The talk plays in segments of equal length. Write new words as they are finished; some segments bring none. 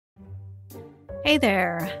Hey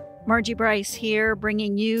there, Margie Bryce here,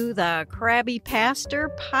 bringing you the Crabby Pastor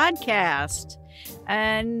podcast.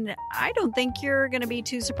 And I don't think you're going to be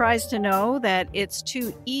too surprised to know that it's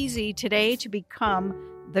too easy today to become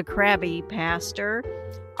the Crabby Pastor.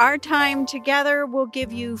 Our time together will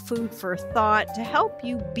give you food for thought to help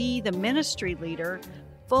you be the ministry leader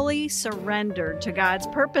fully surrendered to God's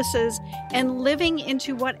purposes and living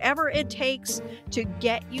into whatever it takes to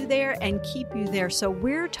get you there and keep you there. So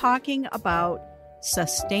we're talking about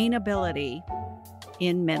sustainability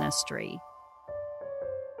in ministry.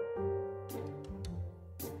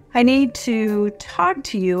 I need to talk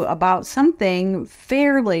to you about something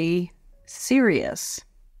fairly serious,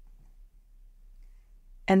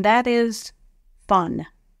 and that is fun.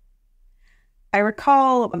 I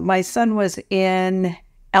recall my son was in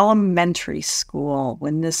elementary school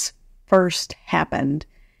when this first happened,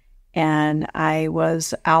 and I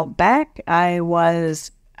was out back. I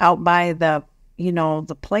was out by the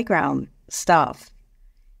playground stuff.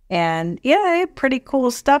 And yeah, pretty cool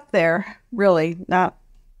stuff there, really. Not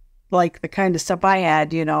like the kind of stuff I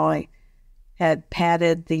had, I had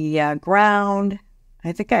patted the ground.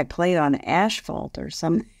 I think I played on asphalt or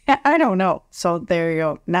something. I don't know. So there you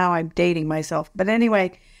go. Now I'm dating myself. But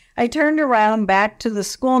anyway, I turned around back to the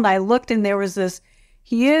school and I looked and there was this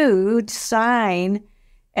huge sign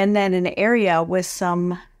and then an area with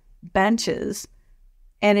some benches.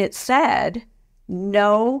 And it said,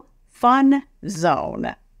 "No fun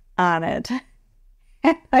zone" on it.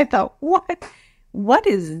 And I thought, what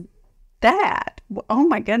is that? Oh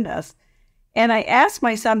my goodness. And I asked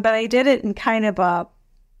my son, but I did it in kind of a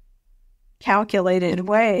calculated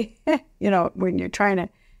way, when you're trying to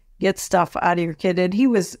get stuff out of your kid. And he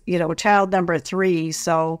was, child number 3.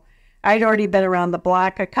 So I'd already been around the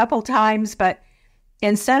block a couple times, but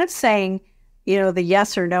instead of saying, the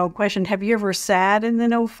yes or no question, have you ever sat in the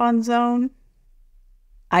no fun zone?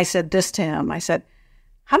 I said this to him. I said,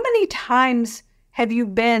 how many times have you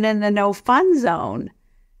been in the no fun zone?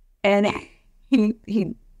 And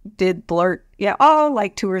he did blurt,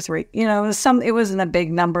 like 2 or 3. It wasn't a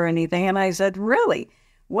big number or anything. And I said, really?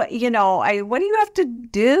 What do you have to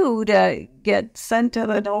do to get sent to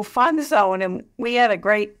the no fun zone? And we had a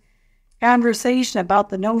great conversation about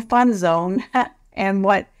the no fun zone and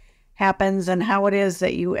what happens and how it is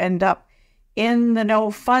that you end up in the no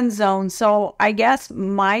fun zone. So I guess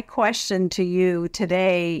my question to you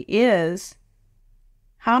today is,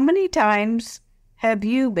 how many times have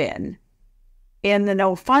you been in the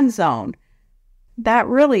no fun zone? That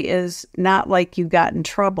really is not like you got in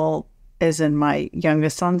trouble, as in my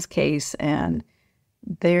youngest son's case, and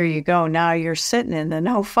there you go. Now you're sitting in the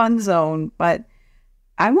no fun zone. But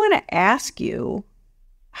I want to ask you,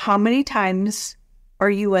 how many times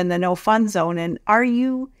are you in the no fun zone? And are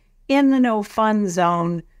you in the no fun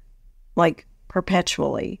zone like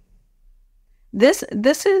perpetually? This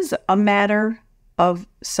is a matter of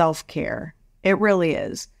self-care. It really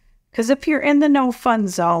is. Because if you're in the no fun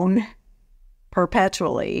zone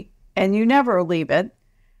perpetually and you never leave it,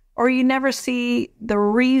 or you never see the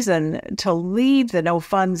reason to leave the no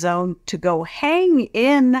fun zone to go hang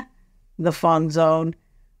in the fun zone,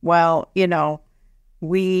 well,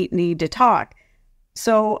 we need to talk.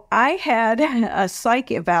 So I had a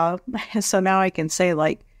psych eval. So now I can say,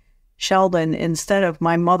 like Sheldon, instead of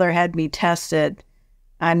my mother had me tested,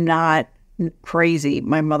 I'm not crazy.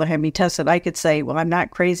 My mother had me tested. I could say, well, I'm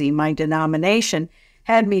not crazy. My denomination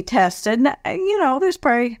had me tested. There's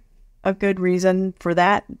probably a good reason for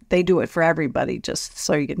that. They do it for everybody, just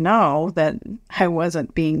so you know that I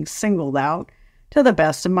wasn't being singled out to the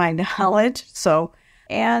best of my knowledge. So,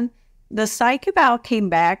 and the psych eval came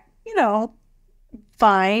back,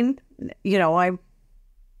 fine. I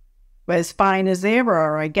was fine as they ever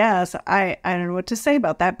are, I guess. I don't know what to say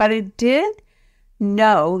about that. But it did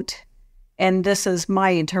note, and this is my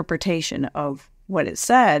interpretation of what it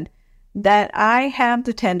said, that I have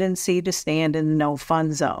the tendency to stand in the no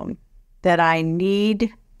fun zone, that I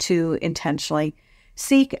need to intentionally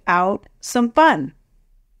seek out some fun.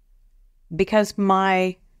 Because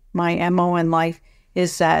my MO in life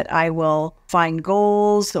is that I will find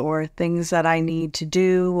goals or things that I need to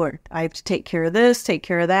do, or I have to take care of this, take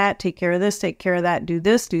care of that, take care of this, take care of that, do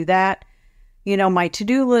this, do that. My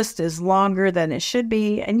to-do list is longer than it should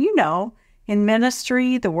be. And in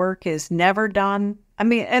ministry, the work is never done.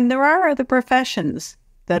 And there are other professions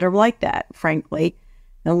that are like that, frankly,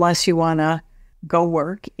 unless you want to go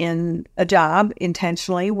work in a job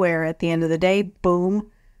intentionally where at the end of the day, boom,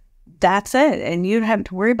 that's it. And you don't have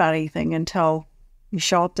to worry about anything until you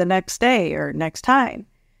show up the next day or next time.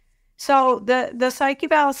 So the psych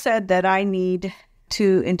eval said that I need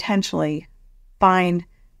to intentionally find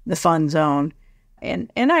the fun zone.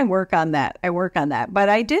 And I work on that. But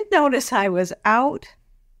I did notice I was out.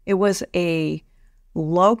 It was a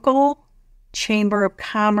local chamber of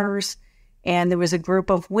commerce, and there was a group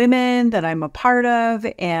of women that I'm a part of,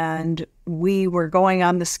 and we were going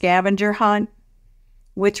on the scavenger hunt,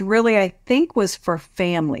 which really I think was for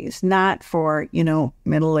families, not for,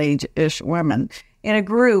 middle-aged-ish women in a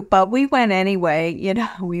group. But we went anyway.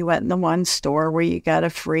 We went in the one store where you got a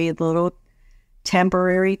free little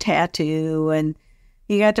temporary tattoo, and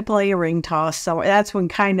you got to play a ring toss. So that's when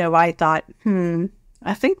kind of I thought,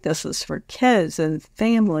 I think this is for kids and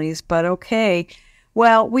families, but okay.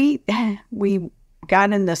 Well, we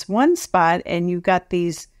got in this one spot, and you got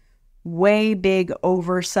these way big,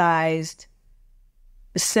 oversized,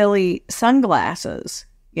 silly sunglasses,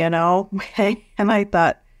 and I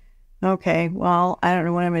thought, okay, well, I don't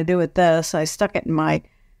know what I'm going to do with this. I stuck it in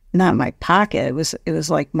not my pocket. It was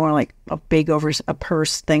like more like a big a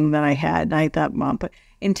purse thing that I had. And I thought, Mom, but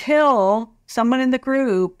until someone in the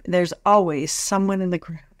group, there's always someone in the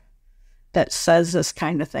group that says this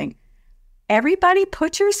kind of thing. Everybody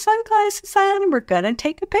put your sunglasses on and we're going to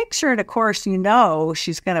take a picture. And of course,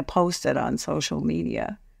 she's going to post it on social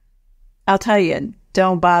media. I'll tell you,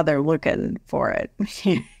 don't bother looking for it.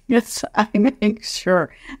 I make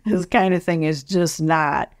sure this kind of thing is just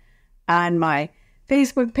not on my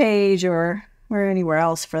Facebook page or anywhere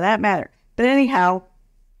else for that matter. But anyhow,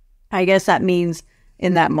 I guess that means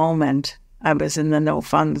in that moment, I was in the no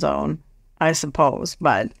fun zone, I suppose.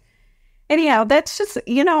 But anyhow, that's just,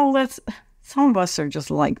 some of us are just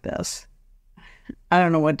like this. I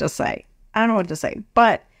don't know what to say.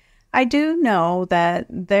 But I do know that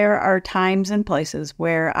there are times and places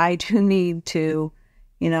where I do need to,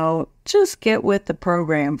 just get with the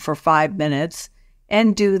program for 5 minutes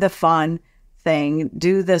and do the fun thing,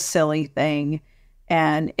 do the silly thing.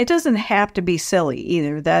 And it doesn't have to be silly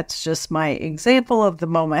either. That's just my example of the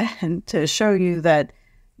moment to show you that,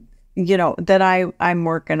 that I'm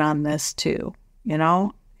working on this too,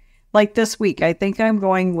 Like this week, I think I'm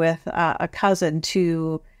going with a cousin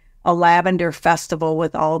to a lavender festival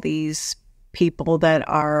with all these people that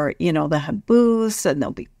are, that have booths, and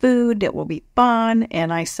there'll be food. It will be fun.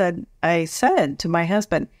 And I said to my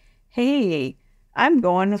husband, hey, I'm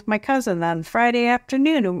going with my cousin on Friday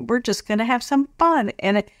afternoon, and we're just going to have some fun.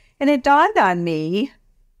 And it dawned on me,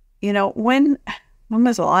 when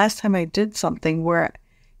was the last time I did something where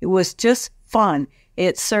it was just fun?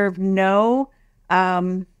 It served no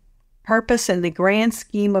purpose in the grand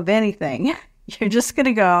scheme of anything. You're just going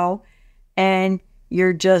to go, and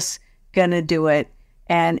you're just going to do it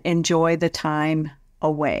and enjoy the time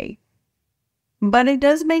away. But it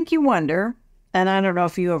does make you wonder, and I don't know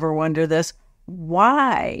if you ever wonder this,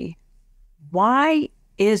 why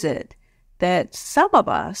is it that some of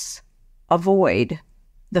us avoid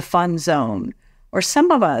the fun zone, or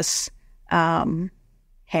some of us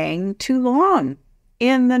hang too long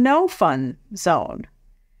in the no fun zone?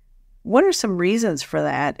 What are some reasons for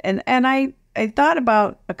that? And I thought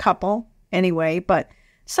about a couple anyway, but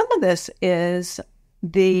some of this is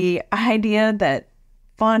the idea that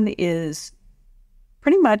fun is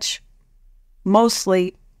pretty much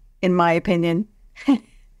mostly, in my opinion,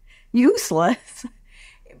 useless,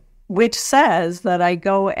 which says that I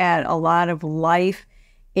go at a lot of life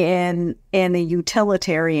in a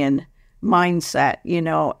utilitarian mindset.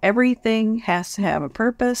 Everything has to have a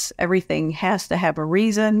purpose. Everything has to have a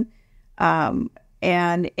reason.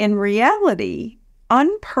 And in reality,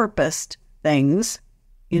 unpurposed things,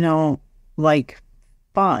 like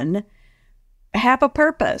fun, have a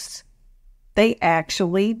purpose. They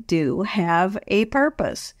actually do have a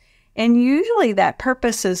purpose. And usually that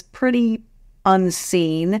purpose is pretty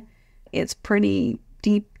unseen. It's pretty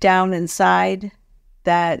deep down inside,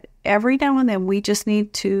 that every now and then we just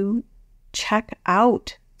need to check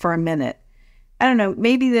out for a minute. I don't know,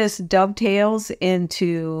 maybe this dovetails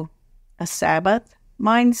into a Sabbath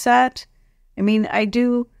mindset. I mean, I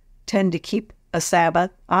do tend to keep a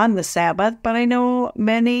Sabbath on the Sabbath, but I know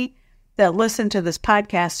many that listen to this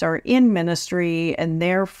podcast are in ministry, and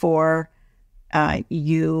therefore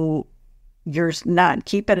you're not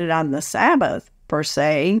keeping it on the Sabbath per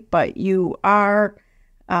se, but you are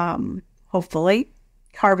hopefully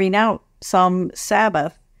carving out some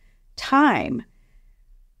Sabbath time.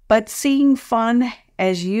 But seeing fun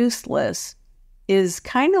as useless is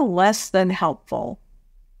kind of less than helpful.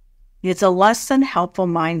 It's a less than helpful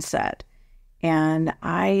mindset. And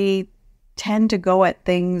I tend to go at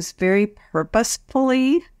things very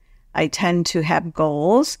purposefully. I tend to have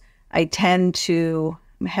goals. I tend to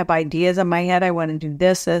have ideas in my head. I want to do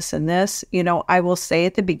this, this, and this. I will say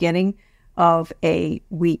at the beginning of a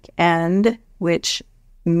weekend, which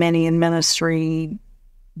many in ministry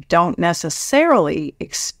don't necessarily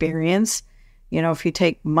experience. If you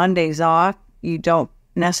take Mondays off, you don't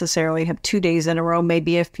necessarily have 2 days in a row.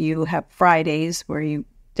 Maybe if you have Fridays where you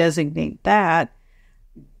designate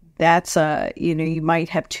that's you might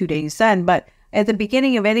have 2 days then. But at the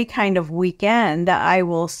beginning of any kind of weekend, I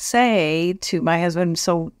will say to my husband,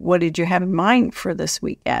 so what did you have in mind for this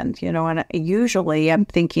weekend? And usually I'm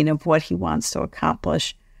thinking of what he wants to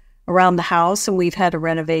accomplish around the house. And we've had a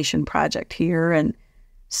renovation project here. And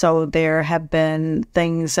so there have been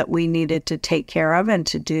things that we needed to take care of and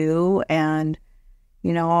to do. And,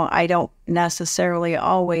 I don't necessarily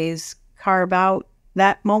always carve out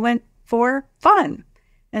that moment for fun.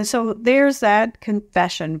 And so there's that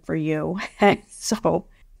confession for you. So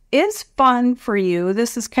is fun for you?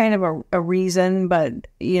 This is kind of a reason, but,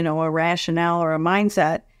 a rationale or a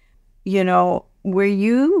mindset, where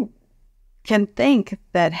you can think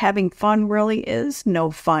that having fun really is no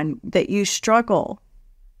fun, that you struggle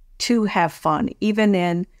to have fun, even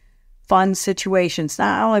in fun situations.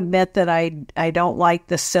 Now, I'll admit that I don't like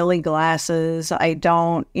the silly glasses. I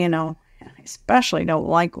don't, I especially don't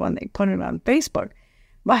like when they put it on Facebook.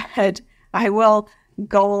 But I will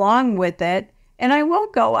go along with it, and I will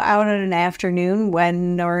go out in an afternoon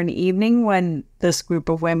or an evening when this group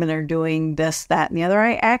of women are doing this, that, and the other.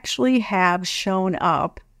 I actually have shown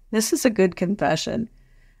up. This is a good confession.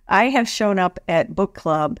 I have shown up at book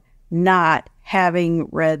club not having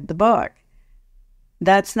read the book.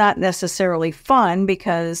 That's not necessarily fun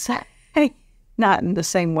because not in the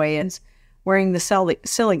same way as wearing the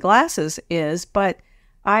silly glasses is, but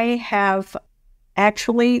I have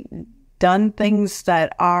actually done things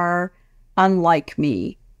that are unlike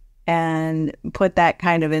me and put that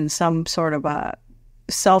kind of in some sort of a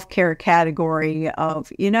self-care category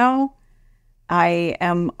of, I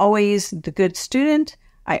am always the good student.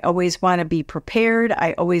 I always want to be prepared.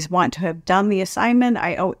 I always want to have done the assignment.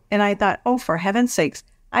 And I thought, for heaven's sakes,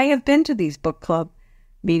 I have been to these book club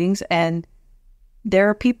meetings, and there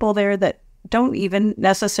are people there that don't even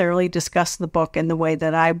necessarily discuss the book in the way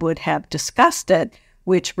that I would have discussed it,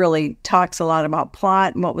 which really talks a lot about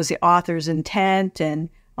plot and what was the author's intent and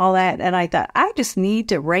all that. And I thought, I just need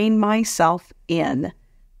to rein myself in.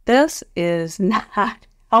 This is not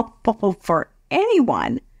helpful for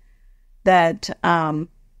anyone, that I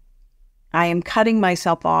am cutting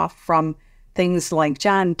myself off from things like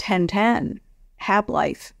John 10:10, have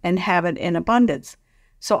life and have it in abundance.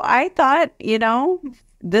 So I thought,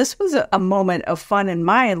 this was a moment of fun in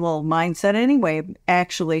my little mindset anyway,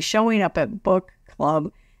 actually showing up at book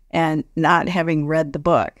club and not having read the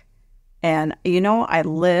book. And, I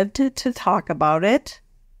lived to talk about it.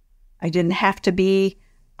 I didn't have to be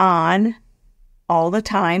on all the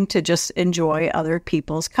time to just enjoy other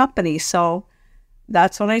people's company. So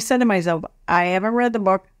that's when I said to myself, I haven't read the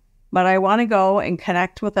book, but I want to go and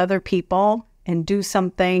connect with other people and do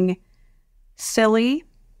something silly,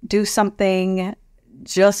 do something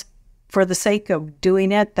just for the sake of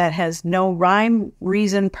doing it that has no rhyme,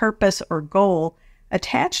 reason, purpose, or goal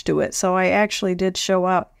attached to it. So I actually did show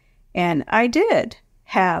up, and I did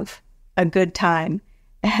have a good time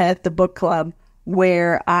at the book club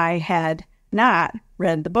where I had not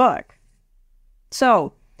read the book.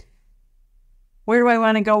 So where do I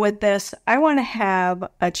want to go with this? I want to have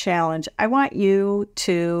a challenge. I want you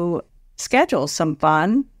to schedule some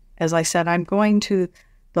fun. As I said, I'm going to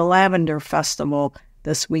the Lavender Festival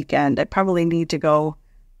this weekend. I probably need to go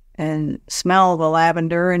and smell the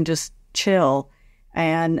lavender and just chill.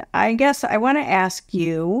 And I guess I want to ask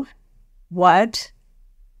you, what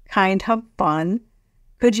kind of fun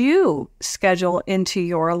could you schedule into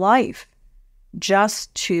your life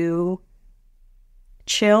just to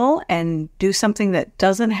chill and do something that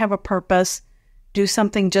doesn't have a purpose, do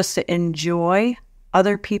something just to enjoy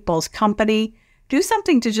other people's company, do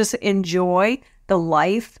something to just enjoy the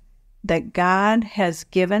life that God has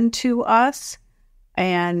given to us?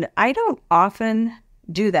 And I don't often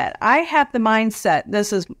do that. I have the mindset,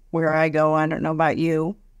 this is where I go, I don't know about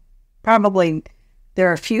you, probably there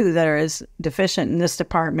are a few that are as deficient in this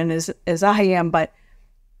department as I am, but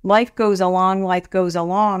life goes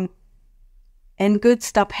along, and good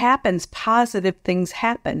stuff happens, positive things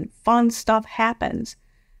happen, fun stuff happens.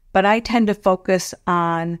 But I tend to focus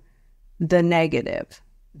on the negative,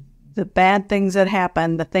 the bad things that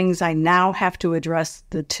happen, the things I now have to address,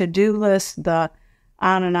 the to-do list, the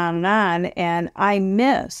on and on and on. And I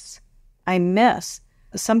miss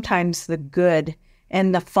sometimes the good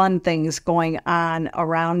and the fun things going on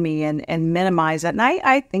around me and minimize it. And I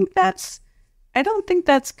don't think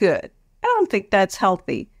that's good. I don't think that's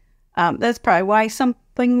healthy. That's probably why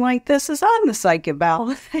something like this is on the Psych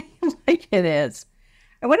Eval like it is.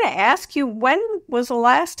 I want to ask you, when was the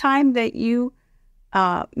last time that you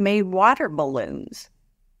made water balloons?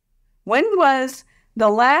 When was the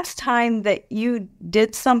last time that you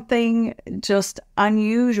did something just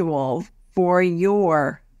unusual for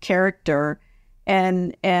your character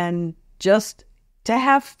and just to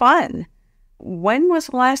have fun? When was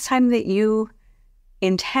the last time that you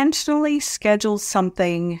intentionally scheduled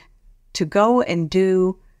something to go and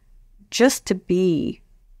do just to be,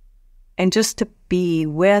 and just to be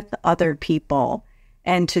with other people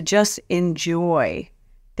and to just enjoy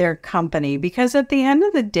their company? Because at the end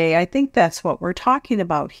of the day, I think that's what we're talking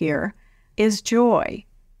about here, is joy.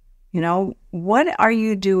 You know, what are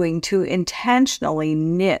you doing to intentionally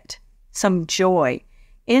knit some joy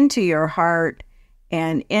into your heart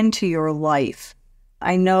and into your life?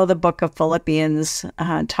 I know the book of Philippians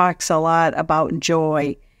talks a lot about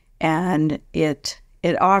joy, and it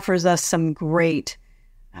offers us some great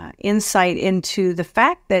insight into the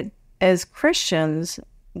fact that as Christians,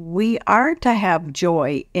 we are to have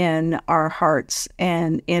joy in our hearts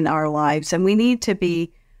and in our lives, and we need to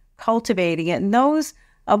be cultivating it. And those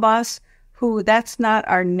of us who that's not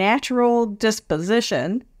our natural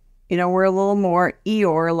disposition, you know, we're a little more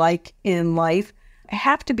Eeyore-like in life,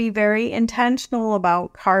 have to be very intentional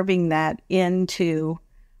about carving that into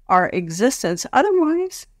our existence.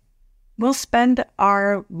 Otherwise, we'll spend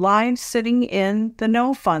our lives sitting in the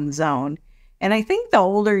no fun zone. And I think the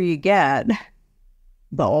older you get,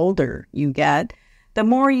 the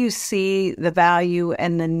more you see the value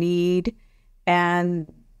and the need, and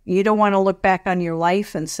you don't want to look back on your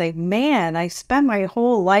life and say, man, I spent my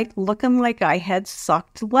whole life looking like I had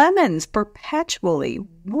sucked lemons perpetually.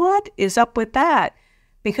 What is up with that?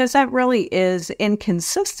 Because that really is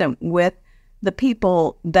inconsistent with the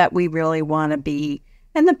people that we really want to be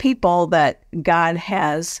and the people that God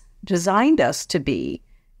has designed us to be,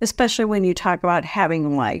 especially when you talk about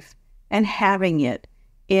having life and having it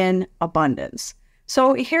in abundance.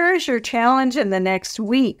 So here's your challenge in the next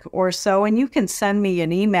week or so, and you can send me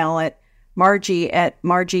an email at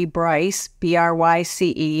Margie@MargieBryce,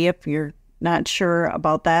 BRYCE, if you're not sure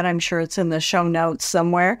about that. I'm sure it's in the show notes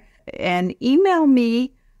somewhere. And email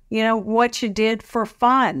me, you know, what you did for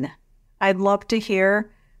fun. I'd love to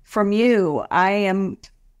hear from you. I am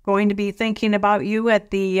going to be thinking about you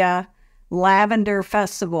at the Lavender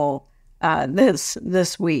Festival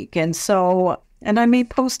this week. And I may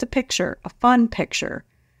post a picture, a fun picture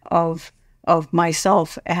of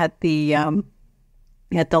myself at the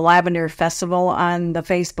Lavender Festival on the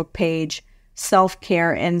Facebook page,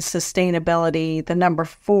 Self-Care and Sustainability, the number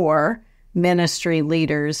 4 Ministry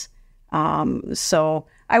Leaders. So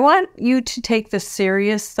I want you to take this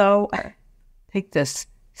serious, though. Take this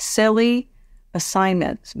silly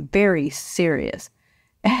assignment very serious.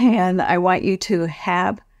 And I want you to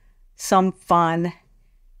have some fun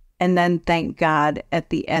and then thank God at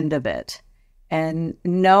the end of it. And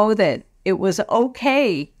know that it was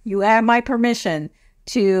okay. You have my permission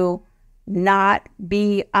to not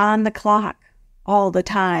be on the clock all the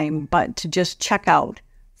time, but to just check out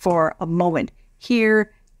for a moment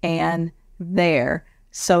here and there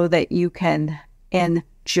so that you can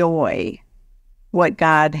enjoy what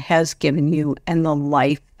God has given you and the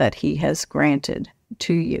life that He has granted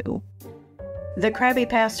to you. The Crabby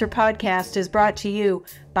Pastor podcast is brought to you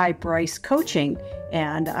by Bryce Coaching,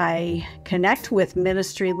 and I connect with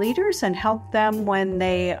ministry leaders and help them when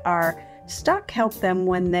they are stuck, help them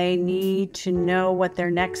when they need to know what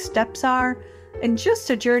their next steps are, and just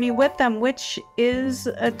a journey with them, which is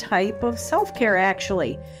a type of self-care,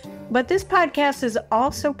 actually. But this podcast is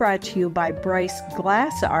also brought to you by Bryce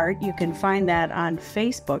Glass Art. You can find that on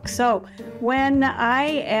Facebook. So when I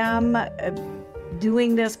am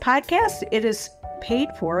doing this podcast, it is paid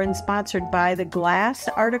for and sponsored by the glass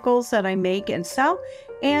articles that I make and sell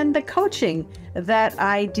and the coaching that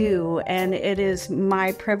I do. And it is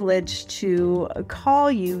my privilege to call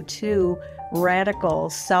you to radical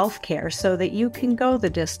self-care so that you can go the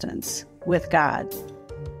distance with God.